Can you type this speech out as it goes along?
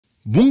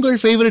உங்கள்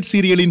favourite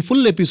சீரியலின்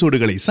full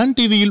எபிசோடுகளை Sun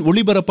டிவியில்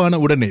ஒளிபரப்பான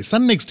உடனே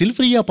சன் நெக்ஸ்டில்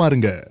ஃப்ரீயா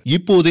பாருங்க.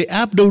 இப்போதே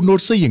ஆப்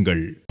டவுன்லோட்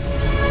செய்யுங்கள்.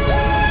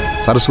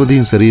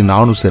 சரஸ்வதியும் சரி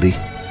நானும் சரி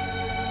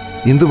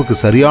இந்துவுக்கு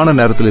சரியான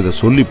நேரத்தில் இதை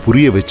சொல்லி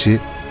புரிய வச்சு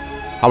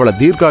அவளை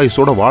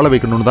தீர்க்காயுசோட வாழ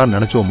வைக்கணும்னு தான்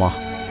நினைச்சோமா.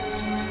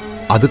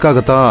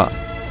 அதுக்காகத்தான்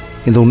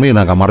இந்த உண்மையை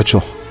நாங்கள்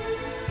மறைச்சோம்.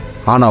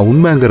 ஆனால்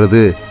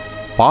உண்மைங்கிறது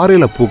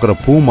பாறையில் பூக்கிற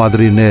பூ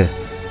மாதிரின்னு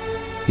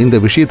இந்த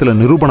விஷயத்தில்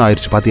நிரூபணம்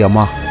ஆயிடுச்சு.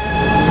 பாத்தியாமா,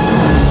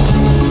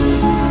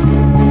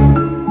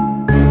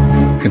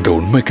 இந்த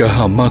உண்மைக்காக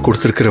அம்மா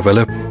கொடுத்திருக்கிற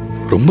விலை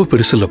ரொம்ப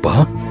பெருசு இல்லப்பா.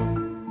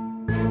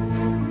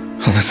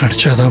 அதை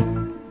நினைச்சாதான்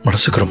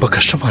மனசுக்கு ரொம்ப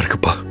கஷ்டமா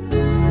இருக்குப்பா.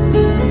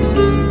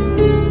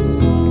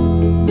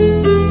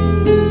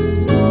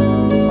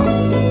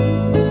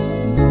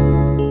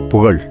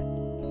 புகழ்,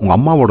 உங்க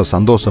அம்மாவோட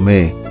சந்தோஷமே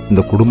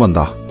இந்த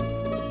குடும்பம்தான்.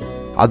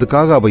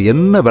 அதுக்காக அவ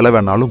என்ன விலை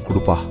வேணாலும்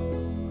கொடுப்பா.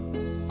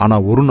 ஆனா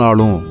ஒரு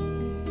நாளும்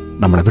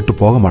நம்மளை விட்டு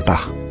போக மாட்டா.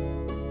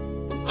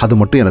 அது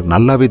மட்டும் எனக்கு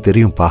நல்லாவே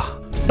தெரியும்பா.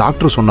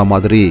 டாக்டர் சொன்ன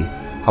மாதிரி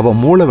அவ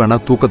மூளை வேணா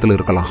தூக்கத்தில்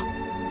இருக்கலாம்,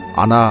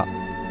 ஆனா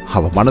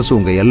அவ மனசு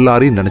உங்க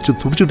எல்லாரையும் நினைச்சு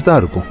துடிச்சிட்டு தான்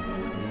இருக்கும்.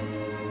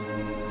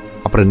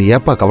 அப்புறம் நீ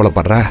ஏப்பா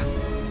கவலைப்படுற?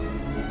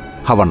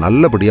 அவ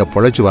நல்லபடியா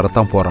பொழைச்சு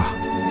வரத்தான் போறா.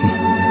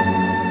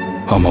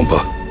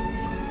 ஆமாம்பா,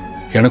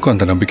 எனக்கும்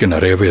அந்த நம்பிக்கை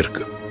நிறையவே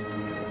இருக்கு.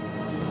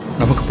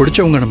 நமக்கு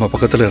பிடிச்சவங்க நம்ம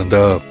பக்கத்துல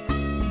இருந்தா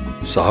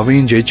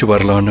சாவையும் ஜெயிச்சு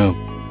வரலான்னு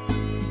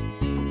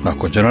நான்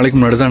கொஞ்ச நாளைக்கு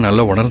முன்னாடி தான்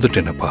நல்லா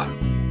உணர்ந்துட்டேனப்பா.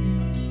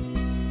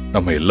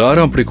 நம்ம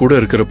எல்லாரும் அப்படி கூட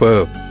இருக்கிறப்ப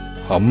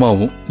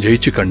அம்மாவும்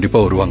ஜெயிச்சு கண்டிப்பா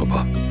வருவாங்கப்பா.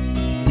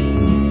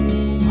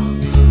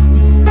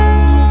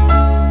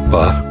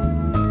 பா,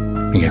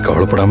 நீங்க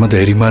கவலைப்படாம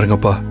தைரியமா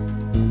இருங்கப்பா.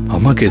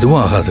 அம்மாக்கு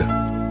எதுவும் ஆகாது.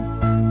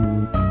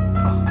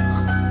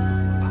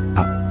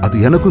 அது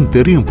எனக்கும்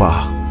தெரியும்பா.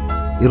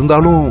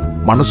 இருந்தாலும்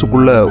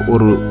மனசுக்குள்ள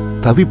ஒரு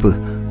தவிப்பு,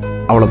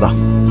 அவ்வளவுதான்.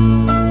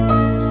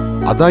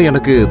 அதான்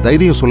எனக்கு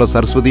தைரியம் சொல்ல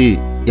சரஸ்வதி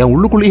என்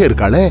உள்ளுக்குள்ளேயே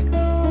இருக்காளே.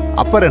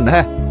 அப்புறம்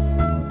என்ன,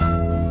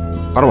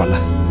 பரவாயில்ல.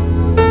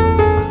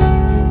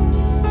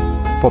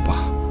 போப்பா,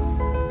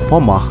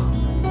 போம்மா,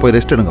 போய்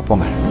ரெஸ்ட் எடுங்க,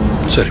 போங்க.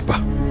 சரிப்பா,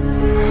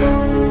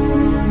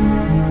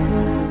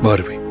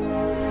 வருவி.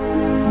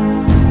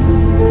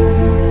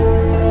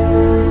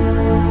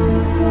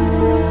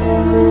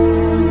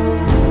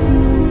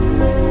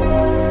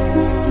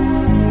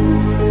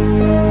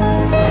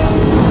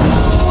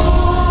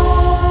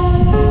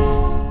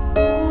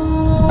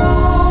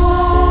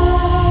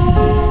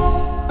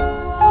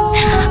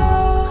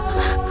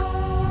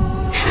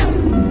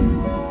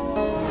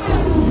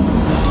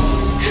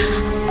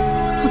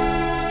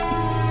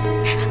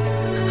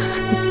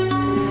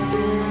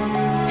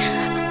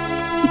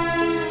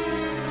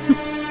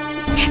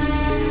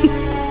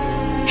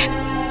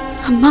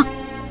 அம்மா,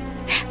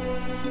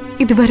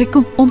 இது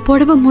வரைக்கும் உன்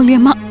புடவை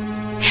மூலியமா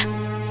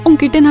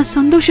உன்கிட்ட நான்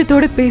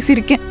சந்தோஷத்தோட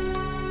பேசியிருக்கேன்.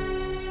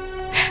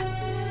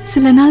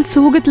 சில நாள்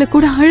சோகத்துல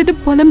கூட அழுது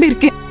புலம்பி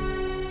இருக்கேன்.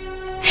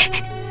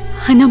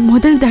 ஆனா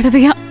முதல்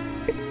தடவையா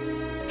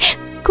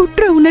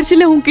குற்ற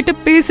உணர்ச்சியில உன்கிட்ட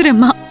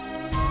பேசுறேம்மா.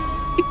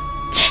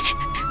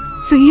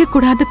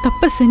 செய்யக்கூடாத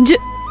தப்ப செஞ்சு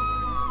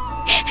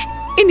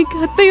இன்னைக்கு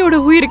அத்தையோட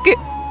உயிருக்கு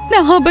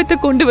நான் ஆபத்தை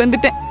கொண்டு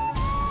வந்துட்டேன்.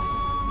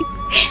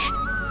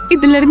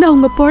 இதுல இருந்து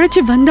அவங்க பொழைச்சு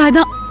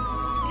வந்தாதான்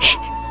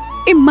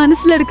என்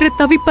மனசுல இருக்கிற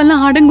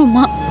தவிப்பெல்லாம்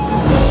அடங்குமா.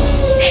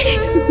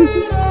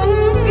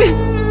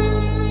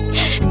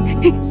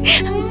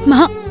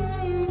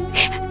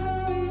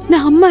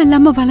 நான் அம்மா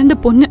இல்லாம வளர்ந்த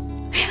பொண்ணு.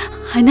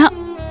 ஆனா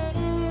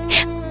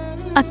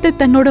அத்தை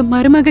தன்னோட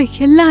மருமக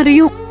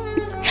எல்லாரையும்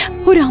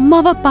ஒரு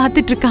அம்மாவா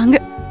பார்த்துட்டு இருக்காங்க.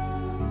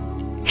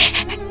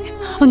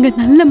 அவங்க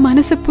நல்ல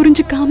மனசை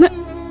புரிஞ்சுக்காம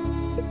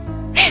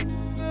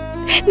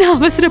நான்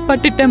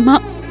அவசரப்பட்டுட்டேம்மா.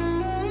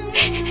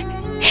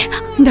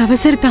 இந்த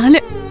அவசரத்தால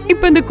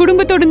இப்ப இந்த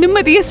குடும்பத்தோட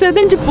நிம்மதியை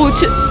செதஞ்சு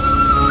போச்சு.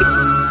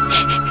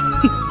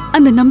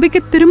 அந்த நம்பிக்கை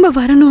திரும்ப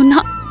வரணும்னா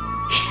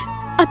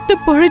அத்தை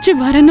பொழைச்சு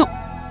வரணும்.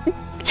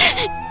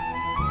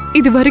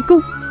 இது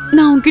வரைக்கும்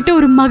நான் உன்கிட்ட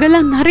ஒரு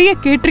மகளா நிறைய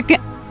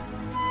கேட்டிருக்கேன்.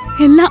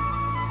 எல்லாம்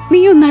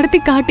நீயும்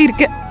நடத்தி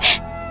காட்டியிருக்க.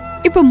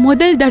 இப்ப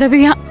முதல்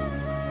தடவையா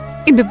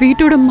இந்த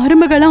வீட்டோட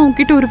மருமகளா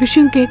உன்கிட்ட ஒரு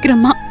விஷயம்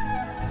கேக்குறேம்மா.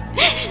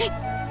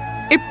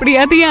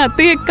 எப்படியாவது என்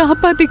அத்தைய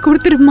காப்பாத்தி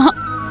கொடுத்துருமா.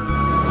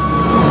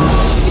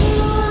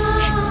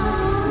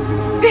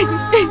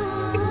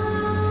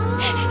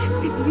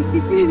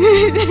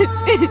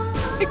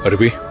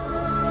 அருவி,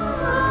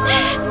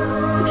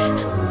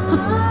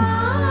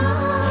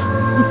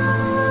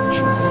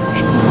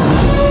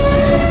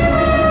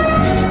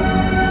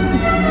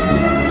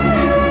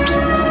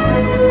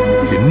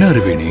 என்ன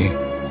அருவி, நீ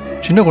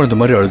சின்ன குழந்தை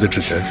மாதிரி அழுதுட்டு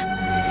இருக்க?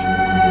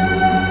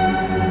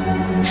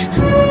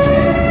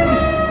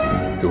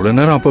 இவ்வளவு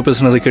நேரம் அப்பா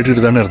பேசுனதை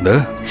கேட்டுட்டு தானே இருந்த?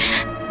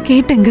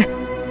 கேட்டேங்க,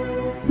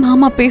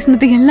 மாமா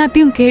பேசினது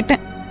எல்லாத்தையும்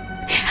கேட்டேன்.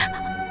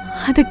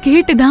 அதை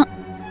கேட்டுதான்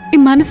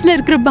என் மனசுல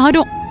இருக்கிற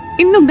பாரம்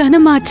இன்னும்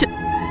கனமாச்சு.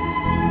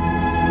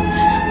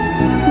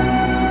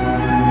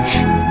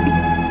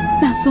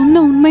 நான்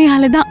சொன்ன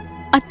உண்மையாலதான்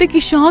அத்தைக்கு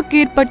ஷாக்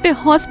ஏற்பட்டு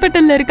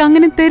ஹாஸ்பிட்டல்ல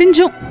இருக்காங்கன்னு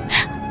தெரிஞ்சும்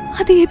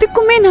அது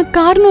எதுக்குமே நான்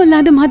காரணம்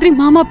இல்லாத மாதிரி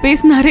மாமா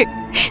பேசினாரு.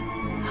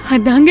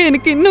 அதாங்க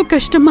எனக்கு இன்னும்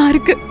கஷ்டமா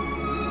இருக்கு.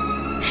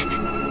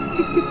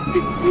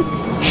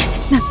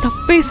 நான்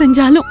தப்பே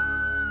செஞ்சாலும்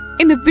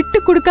என்ன விட்டு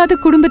கொடுக்காத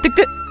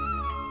குடும்பத்துக்கு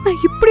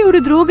நான் இப்படி ஒரு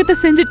துரோகத்தை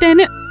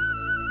செஞ்சுட்டேன்னு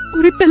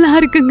உறுத்தலா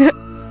இருக்குங்க.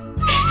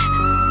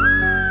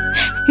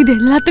 இது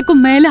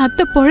எல்லாத்துக்கும் மேல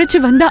அத்தை பொழைச்சு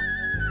வந்தா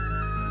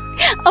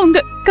அவங்க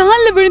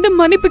கால்ல விழுந்து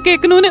மன்னிப்பு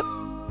கேட்கணும்னு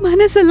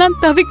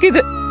மனசெல்லாம்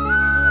தவிக்குது.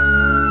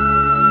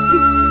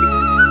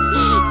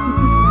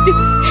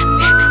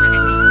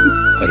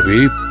 அருவி,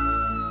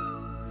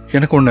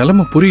 எனக்கு உன்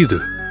நிலைமை புரியுது.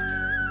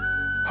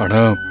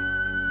 ஆனா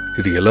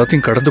இது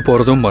எல்லாத்தையும் கடந்து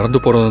போறதும் மறந்து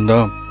போறதும்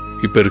தான்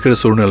இப்ப இருக்கிற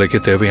சூழ்நிலைக்கு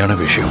தேவையான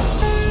விஷயம்.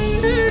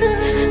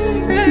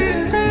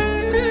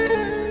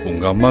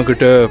 உங்க அம்மா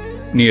கிட்ட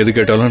நீ எது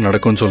கேட்டாலும்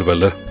நடக்கும்னு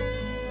சொல்லுவல்ல.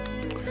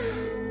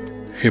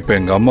 இப்ப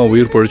எங்க அம்மா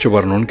உயிர் பொழிச்சு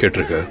வரணும்னு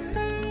கேட்டிருக்க.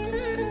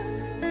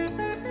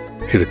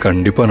 இது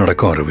கண்டிப்பா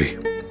நடக்கும் அருவி.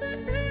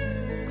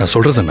 நான்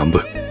சொல்றத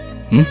நம்பு.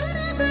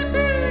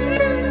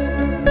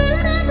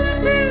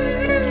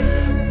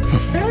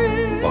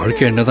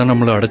 வாழ்க்கை என்னதான்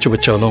நம்மளை அடைச்சு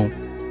வச்சாலும்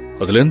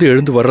அதுல இருந்து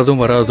எழுந்து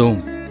வர்றதும் வராதும்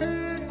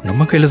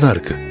நம்ம கையில தான்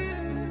இருக்கு.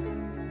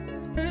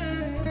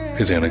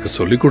 இது எனக்கு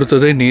சொல்லி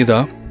கொடுத்ததே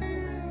நீதான்.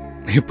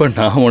 இப்ப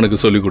நான் உனக்கு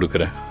சொல்லி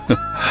கொடுக்கறேன்.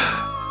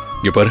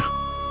 இங்க பாரு,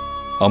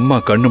 அம்மா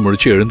கண்ணு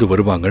முழிச்சு எழுந்து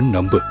வருவாங்கன்னு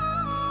நம்பு.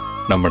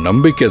 நம்ம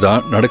நம்பிக்கை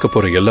தான் நடக்க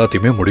போற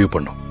எல்லாத்தையுமே முடிவு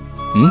பண்ணும்.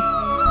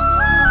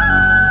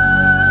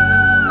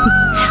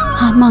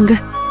 ஆமாங்க,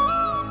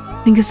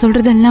 நீங்க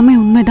சொல்றது எல்லாமே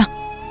உண்மைதான்.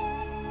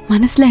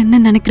 மனசுல என்ன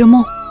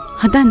நினைக்கிறோமோ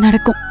அதான்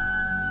நடக்கும்.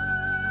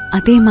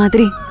 அதே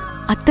மாதிரி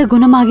அத்தை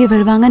குணமாகி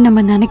வருவாங்க நம்ம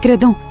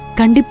நினைக்கிறதும்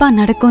கண்டிப்பா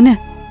நடக்கும்னு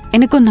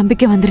எனக்கும்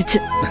நம்பிக்கை வந்துருச்சு.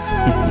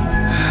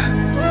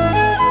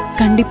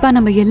 கண்டிப்பா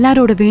நம்ம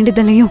எல்லாரோட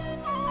வேண்டுதலையும்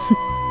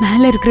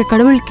மேல இருக்கிற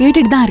கடவுள்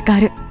கேட்டுட்டு தான்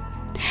இருக்காரு.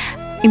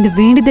 இந்த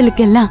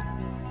வேண்டுதலுக்கு எல்லாம்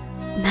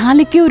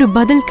நாளைக்கே ஒரு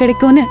பதில்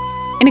கிடைக்கும்னு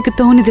எனக்கு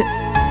தோணுது.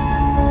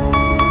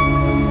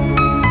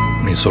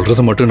 நீ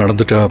சொல்றது மட்டும்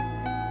நடந்துட்டா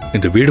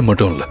இந்த வீடு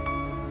மட்டும் இல்ல,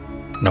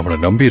 நம்மளை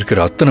நம்பி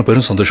இருக்கிற அத்தனை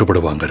பேரும்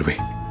சந்தோஷப்படுவாங்க அருவி.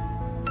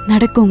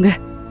 நடக்குங்க,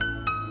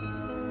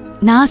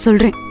 நான்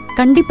சொல்றேன்,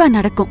 கண்டிப்பா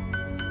நடக்கும்.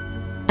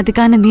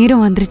 அதுக்கான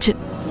நேரம் வந்துருச்சு.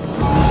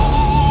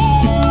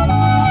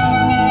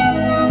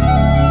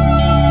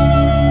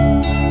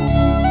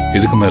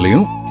 இதுக்கு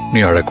மேலையும்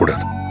நீ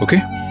அழக்கூடாது, ஓகே?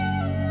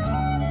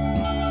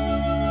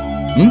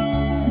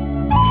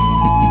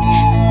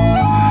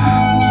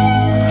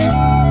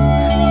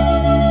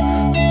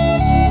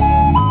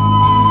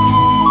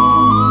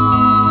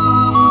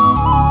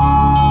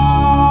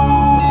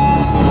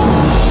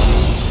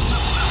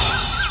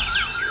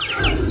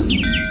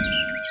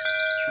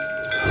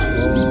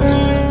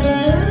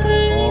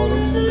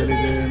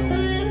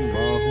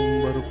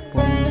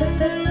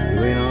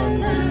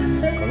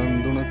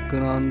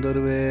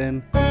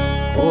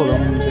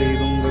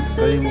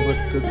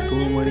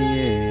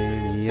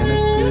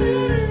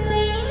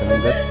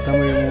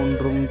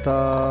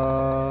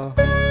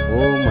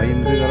 ஓம்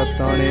ஐந்து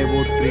கரத்தானே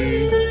போற்றி,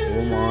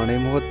 ஓம் ஆனை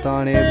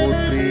முகத்தானே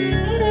போற்றி,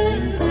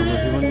 ஓம்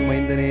பரமசிவன்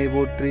மைந்தனே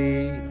போற்றி,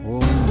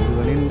 ஓம்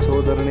முருகனின்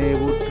சோதரனே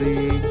போற்றி,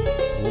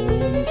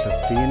 ஓம்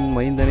சக்தியின்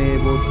மைந்தனே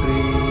போற்றி,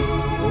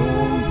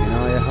 ஓம்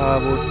விநாயகா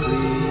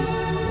போற்றி,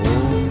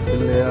 ஓம்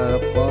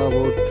பிள்ளையாரப்பா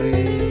போற்றி.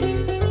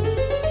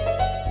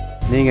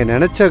 நீங்க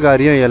நினைச்ச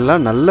காரியம்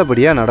எல்லாம்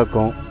நல்லபடியா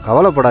நடக்கும்.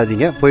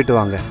 கவலைப்படாதீங்க, போயிட்டு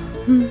வாங்க.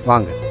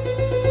 வாங்க.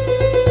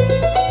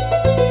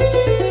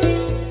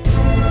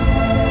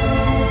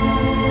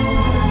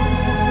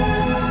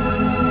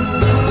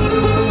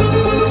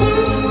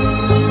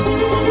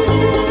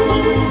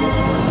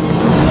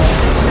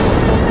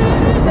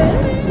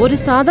 ஒரு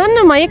சாதாரண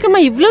மயக்கமா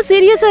இவ்ளோ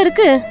சீரியஸா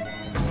இருக்கு?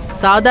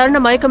 சாதாரண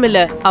மயக்கம் இல்ல,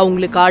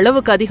 அவங்களுக்கு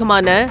அளவுக்கு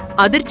அதிகமான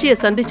அதிர்ச்சியை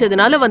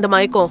சந்திச்சதுனால வந்த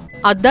மயக்கம்.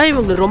 அதான்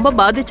இவங்களுக்கு ரொம்ப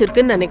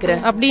பாதிச்சிருக்குன்னு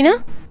நினைக்கிறேன். அப்படின்னா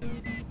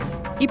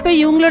இப்ப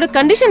இவங்களோட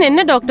கண்டிஷன்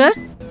என்ன டாக்டர்?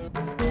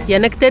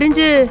 எனக்கு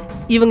தெரிஞ்சு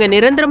இவங்க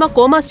நிரந்தரமா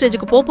கோமா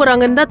ஸ்டேஜுக்கு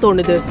போறாங்கன்னு தான்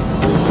தோணுது.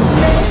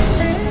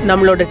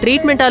 நம்மளோட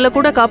ட்ரீட்மெண்டால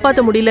கூட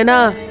காப்பாற்ற முடியலனா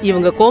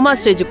இவங்க கோமா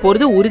ஸ்டேஜுக்கு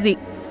போறது உறுதி.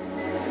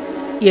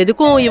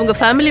 எதுக்கும் இவங்க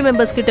ஃபேமிலி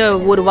மெம்பர்ஸ் கிட்ட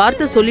ஒரு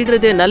வார்த்தை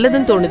சொல்லிடுறது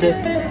நல்லதுன்னு தோணுது.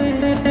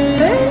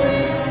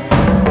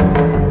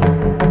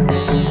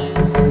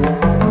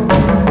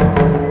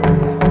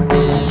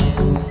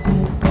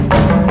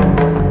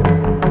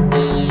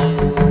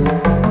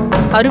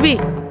 அருவி,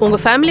 உங்க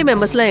ஃபேமிலி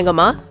மெம்பர்ஸ்லாம்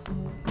எங்கம்மா?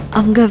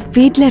 அவங்க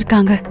வீட்ல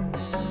இருக்காங்க,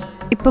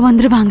 இப்ப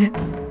வந்துருவாங்க.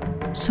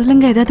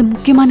 சொல்லுங்க, ஏதாவது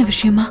முக்கியமான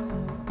விஷயமா?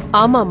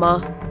 ஆமாமா,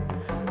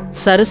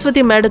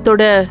 சரஸ்வதி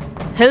மேடத்தோட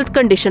ஹெல்த்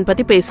கண்டிஷன்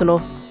பத்தி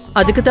பேசணும்.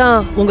 அதுக்கு தான்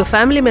உங்க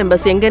ஃபேமிலி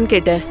மெம்பர்ஸ் எங்கன்னு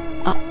கேட்டேன்.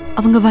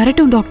 அவங்க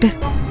வரட்டும் டாக்டர்,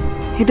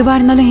 எதுவா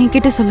இருந்தாலும்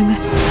என்கிட்ட சொல்லுங்க.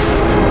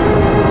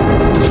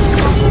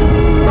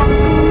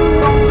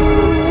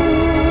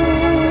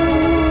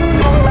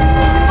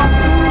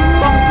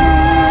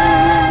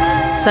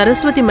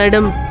 சரஸ்வதி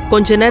மேடம்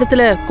கொஞ்ச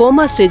நேரத்துல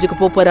கோமா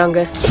ஸ்டேஜுக்கு போறாங்க.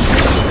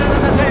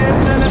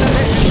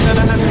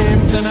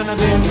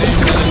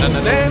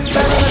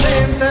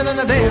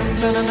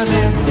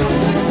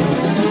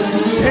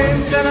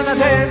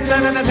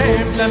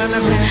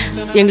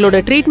 எங்களோட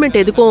ட்ரீட்மெண்ட்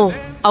எதுக்கும்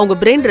அவங்க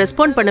பிரெயின்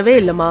ரெஸ்பாண்ட் பண்ணவே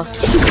இல்லம்மா.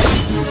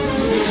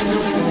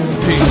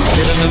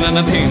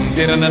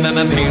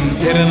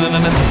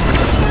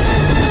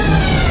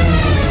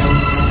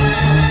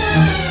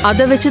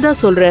 அத வச்சுதான்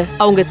சொல்றேன்,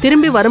 அவங்க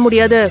திரும்பி வர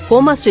முடியாத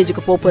கோமா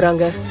ஸ்டேஜுக்கு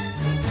போறாங்க.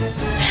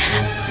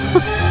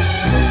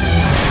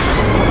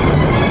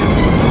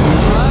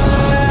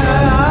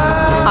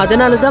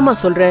 அதனாலதான்மா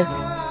சொல்றேன்,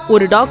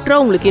 ஒரு டாக்டரா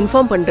உங்களுக்கு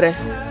இன்ஃபார்ம் பண்றேன்,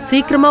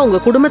 சீக்கிரமா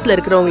உங்க குடும்பத்துல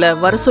இருக்கிறவங்கள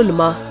வர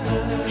சொல்லுமா.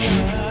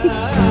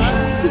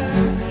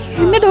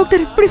 என்ன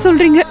டாக்டர் இப்படி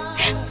சொல்றீங்க?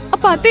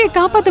 அப்ப அத்தையை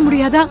காப்பாத்த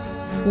முடியாதா?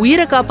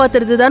 உயிரை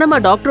காப்பாத்துறது தானம்மா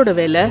டாக்டரோட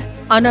வேலை.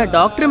 ஆனா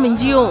டாக்டர்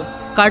மிஞ்சியும்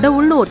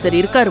கடவுள்னு ஒருத்தர்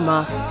இருக்காருமா.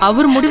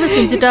 அவர் முடிவு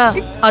செஞ்சுட்டா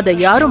அதை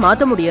யாரும்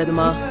மாத்த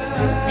முடியாதுமா.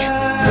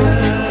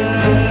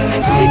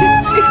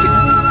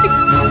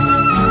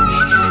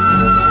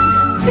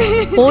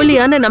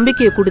 போலியான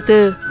நம்பிக்கையை கொடுத்து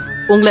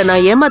உங்களை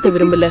நான் ஏமாத்த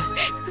விரும்பல.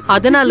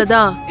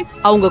 அதனாலதான்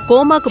அவங்க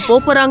கோமாக்கு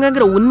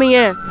போறாங்கங்கிற உண்மைய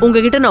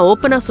உங்ககிட்ட நான்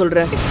ஓப்பனா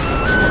சொல்றேன்.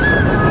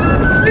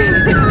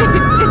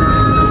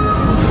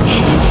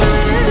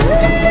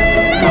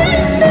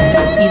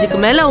 இதுக்கு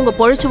மேல அவங்க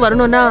பொழைச்சு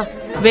வரணும்னா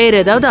வேற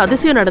ஏதாவது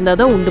அதிசயம்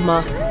நடந்தாதான் உண்டுமா.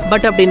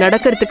 பட் அப்படி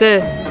நடக்கிறதுக்கு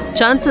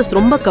சான்சஸ்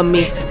ரொம்ப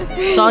கம்மி.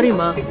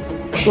 சாரிமா,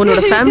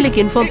 உன்னோட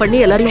ஃபேமிலிக்கு இன்ஃபார்ம் பண்ணி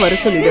எல்லாரையும் வர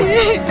சொல்லிடு.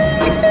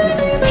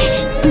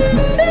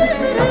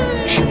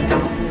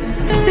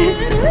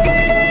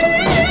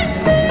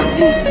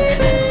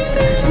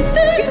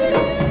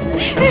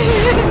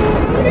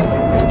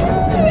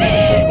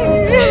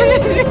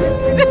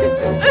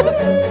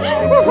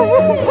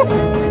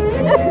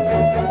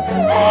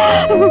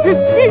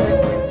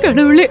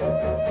 கடவுளே,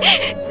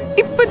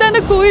 இப்பதானே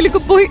கோயிலுக்கு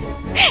போய்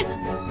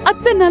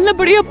அத்தை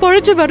நல்லபடியா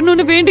பொழைச்சு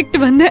வரணும்னு வேண்டிக்கிட்டு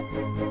வந்தேன்.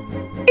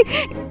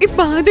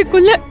 இப்ப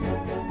அதுக்குள்ள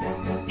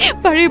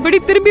பழையபடி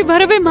திரும்பி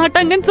வரவே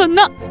மாட்டாங்கன்னு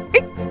சொன்னா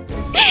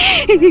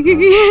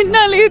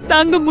என்னாலே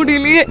தாங்க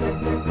முடியலையே.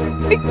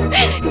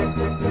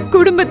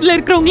 குடும்பத்துல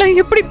இருக்கிறவங்கள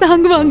எப்படி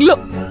தாங்குவாங்களோ.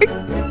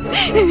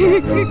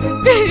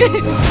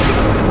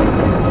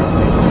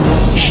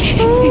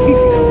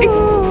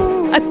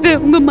 அத்தை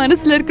உங்க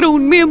மனசுல இருக்கிற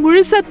உண்மையை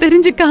முழுசா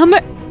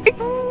தெரிஞ்சுக்காம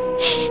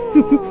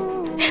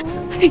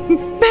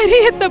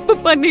பெரிய தப்பு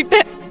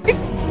பண்ணிட்டேன்.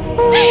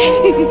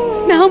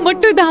 நான்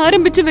மட்டும் இதை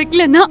ஆரம்பிச்சு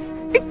வைக்கலன்னா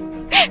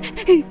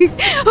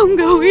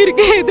உங்க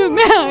உயிருக்கு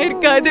எதுவுமே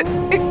ஆயிருக்காது.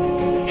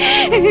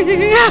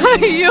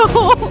 ஐயோ,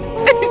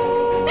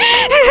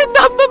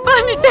 தப்பு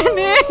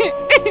பண்ணிட்டேனே.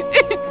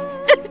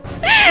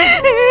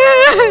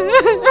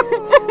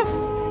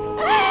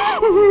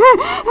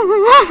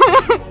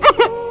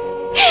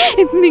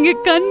 நீங்க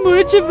கண்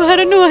முழிச்சு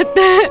வரணும்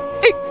அத்தை.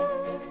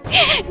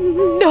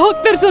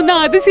 டாக்டர் சொன்ன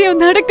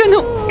அதிசயம்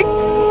நடக்கணும்.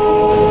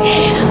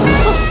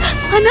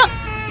 ஆனா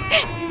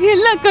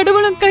எல்லா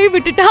கடவுளும் கை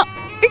விட்டுட்டா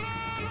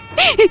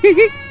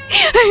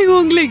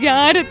உங்களை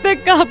யாரத்த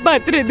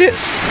காப்பாத்துறது?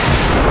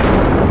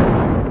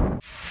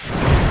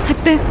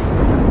 அத்தை,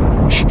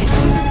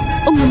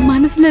 உங்க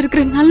மனசுல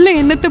இருக்கிற நல்ல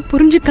எண்ணத்தை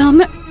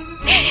புரிஞ்சுக்காம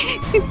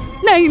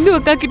நான் இந்து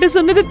அக்கா கிட்ட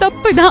சொன்னது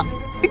தப்புதான்.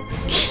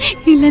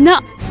 இல்லனா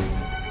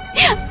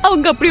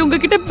அவங்க அப்படி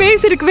உங்ககிட்ட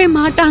பேசிருக்கவே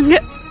மாட்டாங்க.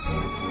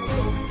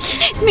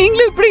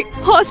 நீங்களும் இப்படி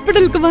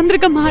ஹாஸ்பிடலுக்கு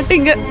வந்திருக்க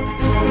மாட்டீங்க.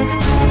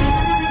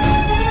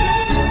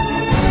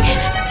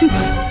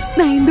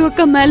 நான் இந்து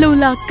அக்கா மேல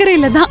உள்ள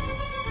அக்கறையில தான்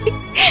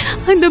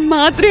அந்த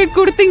மாத்திரையை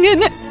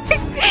கொடுத்தீங்கன்னு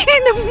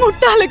இந்த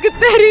முட்டாளுக்கு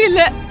தெரியல.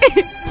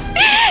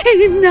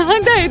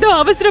 நான் தான் ஏதோ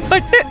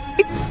அவசரப்பட்டு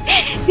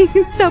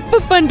தப்பு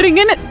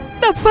பண்றீங்கன்னு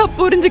தப்பா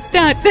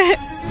புரிஞ்சுக்கிட்டேன் அத்தை.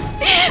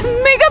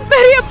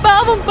 மிகப்பெரிய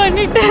பாவம்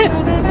பண்ணிட்டேன்.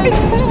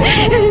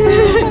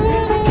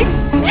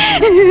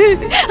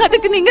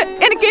 அதுக்கு நீங்க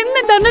எனக்கு என்ன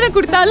தண்டனை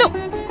கொடுத்தாலும்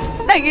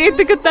நான்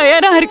ஏத்துக்க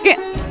தயாரா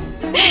இருக்கேன்.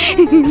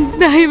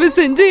 தயவு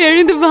செஞ்சு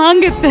எழுந்து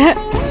வாங்கத்த.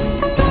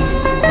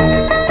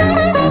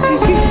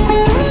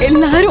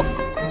 எல்லாரும்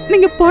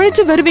நீங்க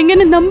பொழைச்சு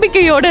வருவீங்கன்னு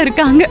நம்பிக்கையோட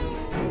இருக்காங்க.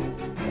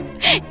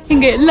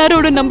 எங்க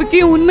எல்லாரோட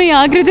நம்பிக்கையும் உண்மை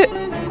ஆகுறது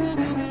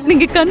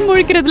நீங்க கண்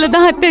முழிக்கிறதுல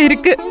தான் அத்தை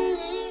இருக்கு.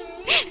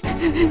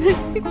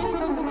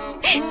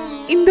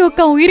 இந்த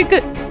அக்கா உயிருக்கு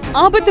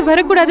ஆபத்து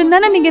வரக்கூடாதுன்னு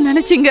தானே நீங்க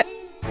நினைச்சீங்க.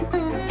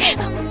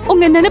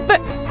 உங்க நினைப்ப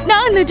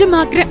நான்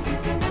நிஜமாக்குறேன்.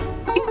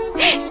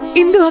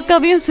 இந்து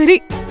அக்காவையும் சரி,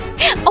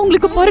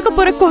 அவங்களுக்கு பிறக்க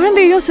போற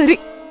குழந்தையும் சரி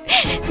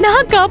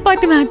நான்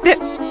காப்பாத்துவேன் அத்தை.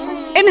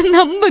 என்ன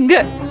நம்புங்க.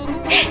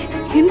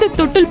 எந்த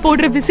தொட்டில்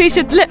போடுற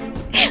விசேஷத்துல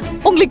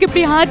உங்களுக்கு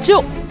இப்படி ஆச்சோ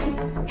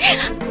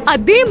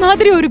அதே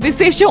மாதிரி ஒரு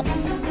விசேஷம்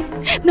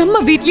நம்ம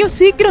வீட்லயும்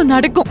சீக்கிரம்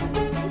நடக்கும்.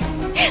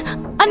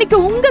 அன்னைக்கு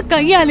உங்க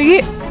கையாலேயே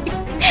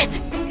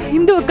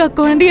இந்து அக்கா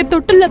குழந்தைய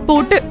தொட்டில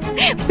போட்டு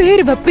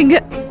பேரு வைப்பீங்க.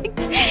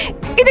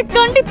 இது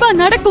கண்டிப்பா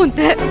நடக்கும்.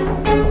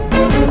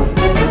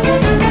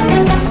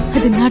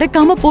 அது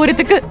நடக்காம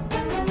போறதுக்கு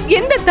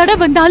எந்த தடை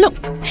வந்தாலும்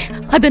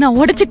அதை நான்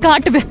உடைச்சு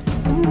காட்டுவேன்.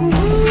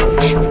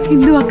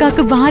 இந்து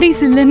அக்காக்கு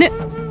வாரிசு இல்லைன்னு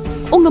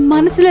உங்க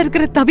மனசுல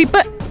இருக்கிற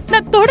தவிப்ப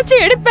நான் தொடச்சு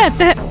எடுப்பேன்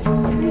அத்தை.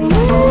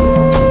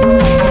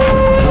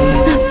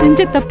 நான்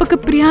செஞ்ச தப்புக்கு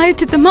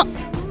பிராயச்சித்தமா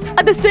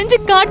அதை செஞ்சு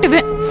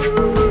காட்டுவேன்.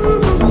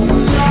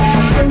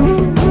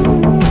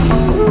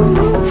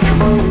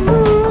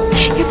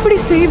 எப்படி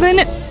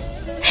செய்வேன்னு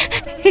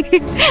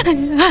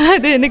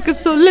அது எனக்கு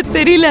சொல்ல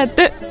தெரியல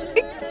அத்தை.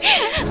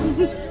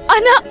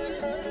 ஆனா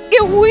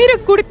என் உயிரை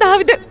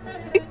கொடுத்தாவது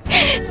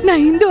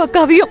நான் இந்து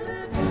அக்காவையும்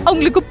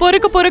அவங்களுக்கு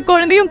பிறக்க போற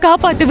குழந்தையும்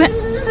காப்பாத்துவேன்.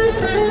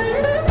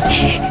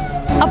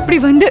 அப்படி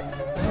வந்து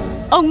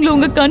அவங்கள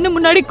உங்க கண்ணு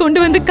முன்னாடி கொண்டு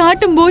வந்து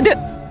காட்டும் போது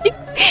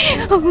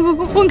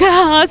உங்க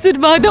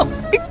ஆசீர்வாதம்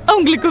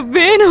அவங்களுக்கு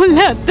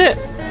வேணும்ல அத்தை.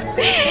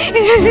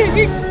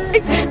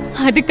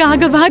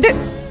 அதுக்காகவாது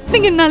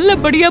நீங்க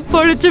நல்லபடியா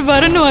பொழைச்சு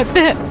வரணும்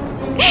அத்தை.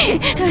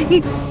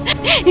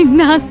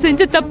 நான்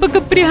செஞ்ச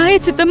தப்புக்கு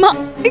பிராயச்சித்தமா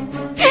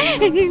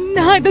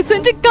நான் அதை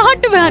செஞ்சு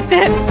காட்டுவேன்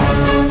அத்தை.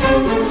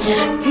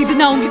 இது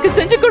நான் உங்களுக்கு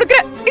செஞ்சு கொடுக்க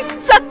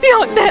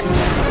சத்தியம் அத்தை.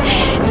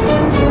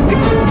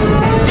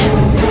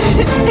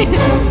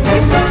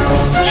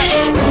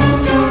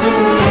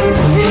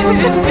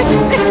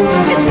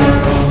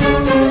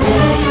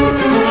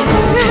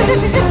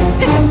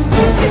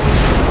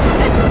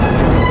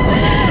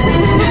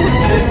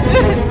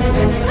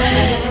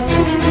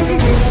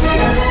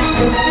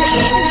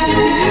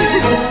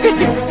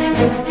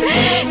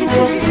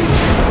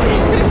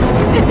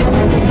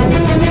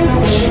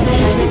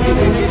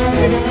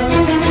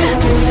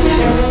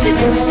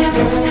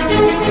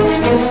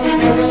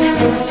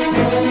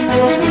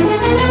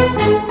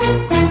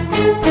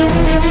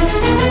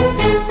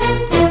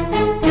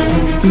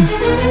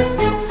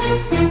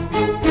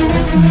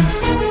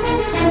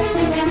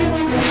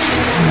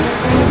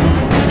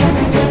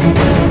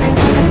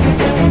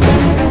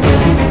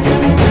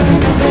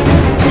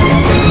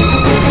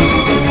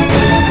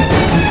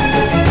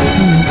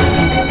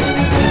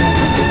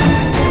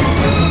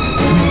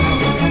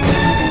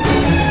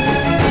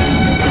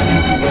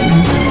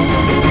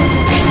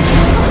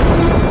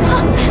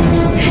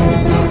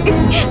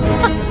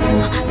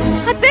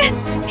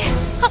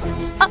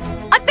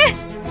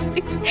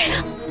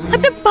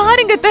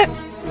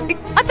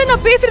 அத்தை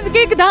நான் பேசுறது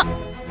கேக்குதா?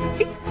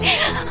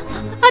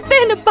 அத்தை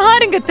என்ன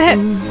பாருங்க அத்தை.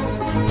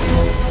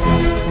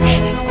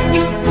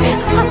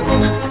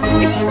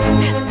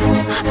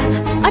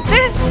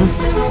 அத்தை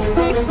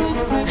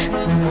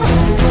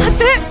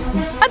அத்தை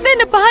அத்தை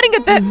என்ன பாருங்க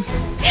அத்தை.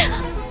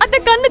 அத்தை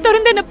கண்ணு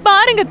திறந்து என்ன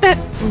பாருங்க அத்தை.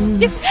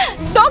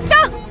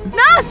 டாக்டர்,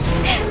 நர்ஸ்,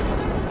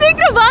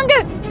 சீக்கிரம் வாங்க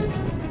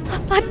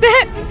அத்தை.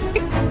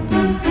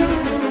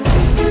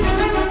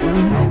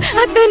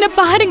 அத்தை என்ன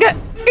பாருங்க.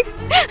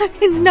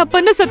 நான்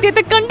பண்ண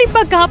சத்தியத்தை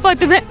கண்டிப்பா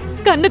காப்பாத்துவேன்.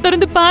 கண்ணு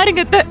திறந்து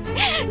பாருங்க அத்தை.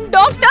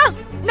 டாக்டர்,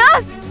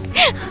 நர்ஸ்,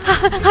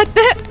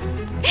 அத்தை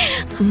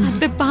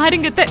அத்தை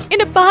பாருங்க அத்தை.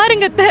 என்ன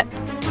பாருங்க அத்தை.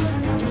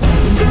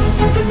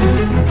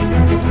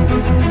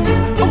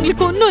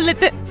 உங்களுக்கு ஒண்ணும் இல்ல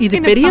அத்தை.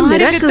 இது பெரிய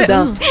மிராக்கிள்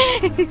தான்.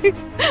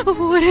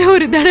 ஒரே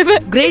ஒரு தடவை.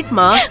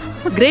 கிரேட்மா,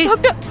 கிரேட்.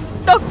 டாக்டர்,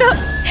 டாக்டர்,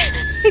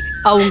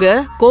 அவங்க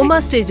கோமா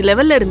ஸ்டேஜ்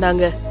லெவல்ல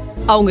இருந்தாங்க.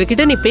 அவங்க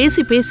கிட்ட நீ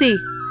பேசி பேசி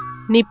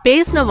நீ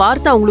பேசின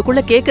வார்த்தை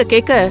அவங்களுக்குள்ள கேட்க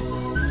கேட்க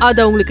அது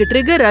அவங்களுக்கு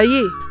ட்ரிகர் ஆகி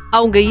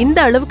அவங்க இந்த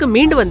அளவுக்கு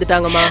மீண்டு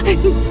வந்துட்டாங்கம்மா.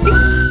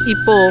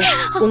 இப்போ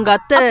உங்க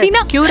அத்தை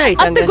கியூர்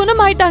ஆயிட்டாங்க.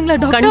 குணமாயிட்டாங்களா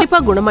டாக்டர்? கண்டிப்பா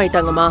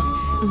குணமாயிட்டாங்கம்மா.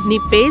 நீ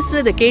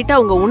பேசுறத கேட்டு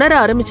அவங்க உணர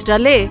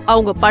ஆரம்பிச்சிட்டாலே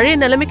அவங்க பழைய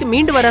நிலைமைக்கு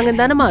மீண்டு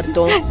வராங்கன்னு தானமா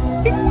அர்த்தம்.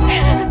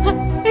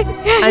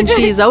 And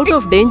she is out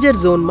of danger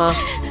zone மா.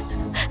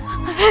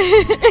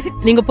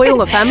 நீங்க போய்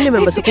உங்க ஃபேமிலி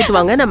மெம்பர்ஸ் கூட்டு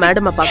வாங்க. நான்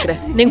மேடமை பாக்குறேன்.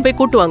 நீங்க போய்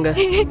கூட்டு வாங்க.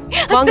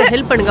 வாங்க,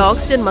 ஹெல்ப் பண்ணுங்க.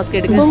 ஆக்சிஜன் மாஸ்க்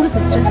எடுங்க. போங்க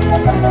சிஸ்டர்.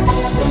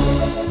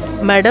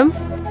 மேடம்,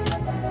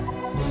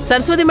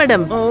 சரஸ்வதி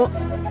மேடம்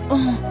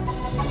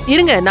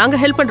இருங்க, நாங்க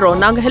ஹெல்ப் பண்றோம்.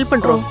 நாங்க ஹெல்ப்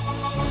பண்றோம்.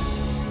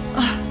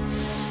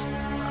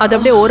 அது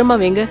அப்படியே ஓரமா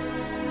வைங்க.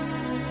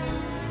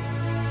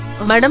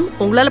 மேடம்,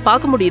 உங்களால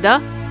பார்க்க முடியுதா?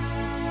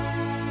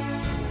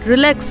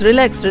 ரிலாக்ஸ்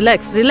ரிலாக்ஸ்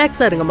ரிலாக்ஸ்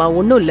ரிலாக்ஸா இருங்கம்மா.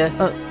 ஒண்ணும் இல்ல.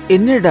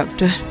 என்ன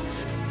டாக்டர்,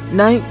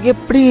 நான்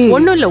எப்படி?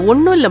 ஒண்ணும் இல்ல,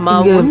 ஒண்ணும் இல்லம்மா,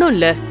 ஒண்ணும்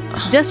இல்ல.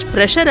 ஜஸ்ட்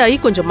பிரஷர் ஆகி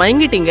கொஞ்சம்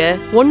மயங்கிட்டீங்க.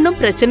 ஒன்னும்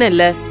பிரச்சனை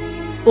இல்ல.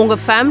 உங்க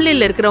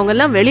ஃபேமிலில இருக்கிறவங்க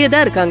எல்லாம் வெளியே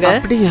தான் இருக்காங்க.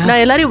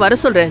 நான் எல்லாரையும் வர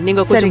சொல்றேன்.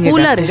 நீங்க கொஞ்சம்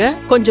கூலா இருங்க.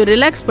 கொஞ்சம்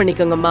ரிலாக்ஸ்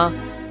பண்ணிக்கோங்கம்மா.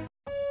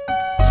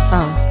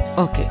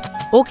 ஓகே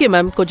ஓகே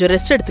மேம், கொஞ்சம்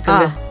ரெஸ்ட்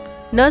எடுத்துக்கோங்க.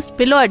 நர்ஸ்,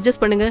 பில்லோ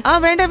அட்ஜஸ்ட் பண்ணுங்க.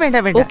 வேண்டாம்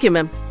வேண்டாம் வேண்டாம். ஓகே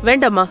மேம்,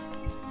 வேண்டாம்மா.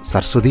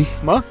 சரஸ்வதி,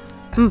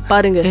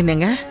 பாருங்க.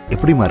 என்னங்க,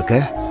 எப்படிமா இருக்க?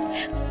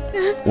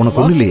 உனக்கு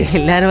ஒண்ணு இல்லையே?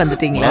 எல்லாரும்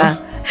வந்துட்டீங்களா?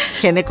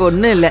 எனக்கு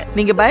ஒண்ணும் இல்ல,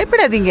 நீங்க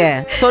பயப்படாதீங்க.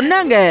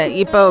 சொன்னாங்க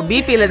இப்ப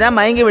பிபில தான்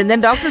மயங்கி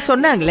விழுந்தேன் டாக்டர்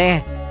சொன்னாங்களே.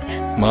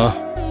 மா,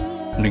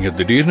 நீங்க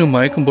திடீர்னு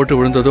மயக்கம் போட்டு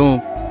விழுந்ததும்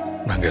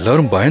நாங்க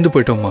எல்லாரும் பயந்து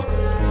போயிட்டோம்மா.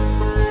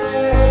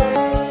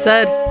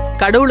 சார்,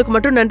 கடவுளுக்கு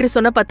மட்டும் நன்றி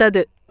சொன்னா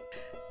பத்தாது.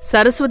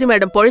 சரஸ்வதி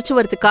மேடம் பொழைச்சு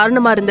வரதுக்கு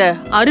காரணமா இருந்த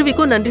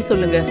அருவிக்கும் நன்றி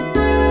சொல்லுங்க.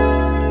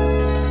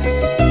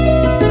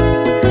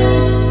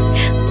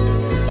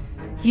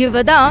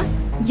 இவதான்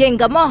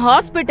எங்க அம்மா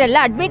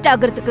ஹாஸ்பிட்டல்ல அட்மிட்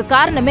ஆகிறதுக்கு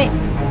காரணமே.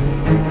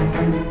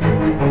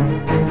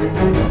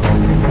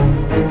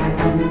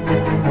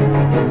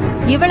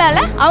 இவளால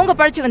அவங்க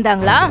பழிச்சு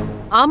வந்தாங்களா?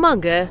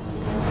 ஆமாங்க,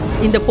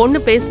 இந்த பொண்ணு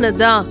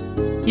பேசினதுதான்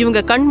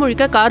இவங்க கண்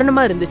முழிக்க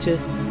காரணமா இருந்துச்சு.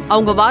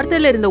 அவங்க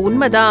வார்த்தையில இருந்த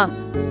உண்மைதான்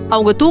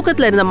அவங்க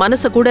தூக்கத்துல இருந்த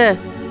மனச கூட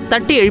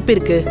தட்டி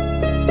எழுப்பிருக்கு.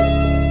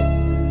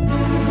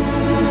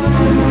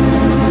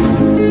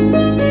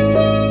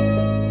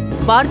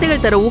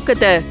 வார்த்தைகள் தர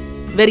ஊக்கத்தை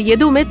வேற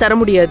எதுவுமே தர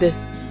முடியாது.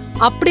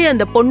 அப்படி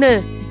அந்த பொண்ணு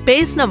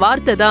பேசின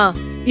வார்த்தை தான்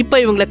இப்ப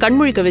இவங்கள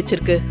கண்முழிக்க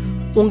வச்சிருக்கு.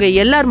 உங்க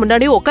எல்லார்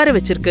முன்னாடியும் உட்கார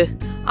வச்சிருக்கு.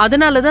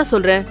 அதனாலதான்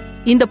சொல்றேன்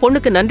இந்த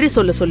பொண்ணுக்கு நன்றி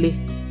சொல்ல சொல்லி.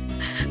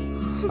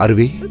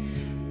 அருவி,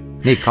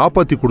 நீ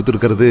காப்பாத்தி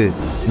கொடுத்துருக்கிறது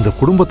இந்த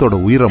குடும்பத்தோட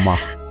உயிரம்மா.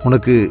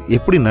 உனக்கு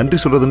எப்படி நன்றி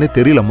சொல்றதுன்னே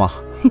தெரியலம்மா.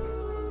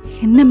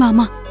 என்ன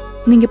மாமா,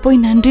 நீங்க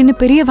போய் நன்றின்னு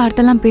பெரிய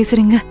வார்த்தைலாம்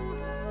பேசுறீங்க.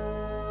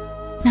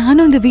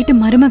 நானும் இந்த வீட்டு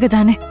மருமக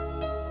தானே.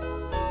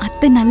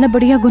 அத்தை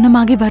நல்லபடியா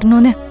குணமாகி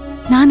வரணும்னு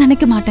நான்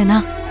நினைக்க மாட்டேனா?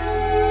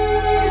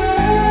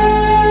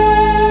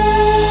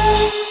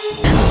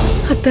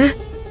 அத்தை,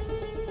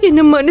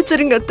 என்ன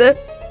மன்னிச்சிருங்க அத்தை.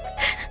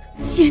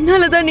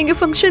 என்னாலதான் நீங்க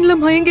ஃபங்க்ஷன்ல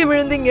மயங்கி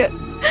விழுந்தீங்க.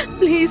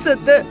 ப்ளீஸ்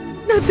அத்தை,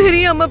 நான்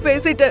தெரியாம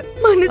பேசிட்டேன்,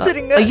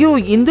 மன்னிச்சிருங்க. ஐயோ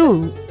இந்து,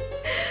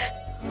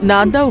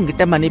 நான் தான்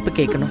உங்ககிட்ட மன்னிப்பு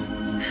கேட்கணும்.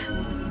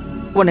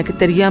 உனக்கு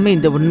தெரியாம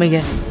இந்த உண்மைய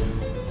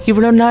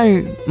இவ்வளவு நாள்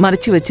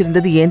மறைச்சு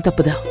வச்சிருந்தது ஏன்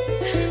தப்புதான்.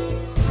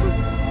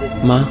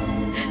 மா,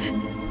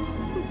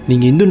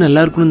 நீங்க இந்து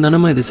நல்லா இருக்கணும்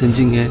தானம்மா இதை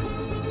செஞ்சீங்க.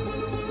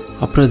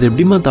 அப்புறம் அது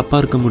எப்படிமா தப்பா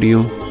இருக்க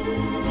முடியும்?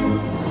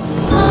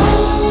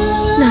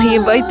 நான்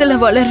என் வயித்துல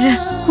வளர்ற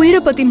உயிரை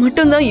பத்தி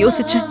மட்டும் தான்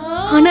யோசிச்சேன்.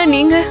 ஆனா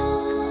நீங்க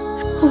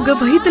உங்க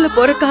வயித்துல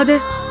பிறக்காத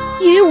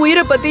ஏன்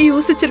உயிரை பத்தி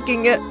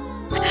யோசிச்சிருக்கீங்க.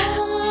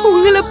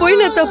 உங்களை போய்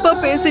நான் தப்பா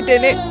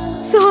பேசிட்டேனே,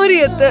 சாரி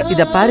அத்தை.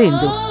 இத பாரு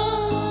இந்து,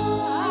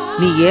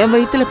 நீ என்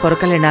வயித்துல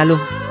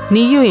பிறக்கலைனாலும்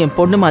நீயும் என்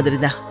பொண்ணு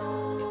மாதிரிதான்.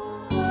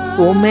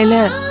 உன்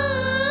மேல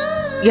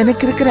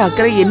எனக்கு இருக்கிற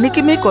அக்கறை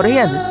என்னைக்குமே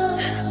குறையாது.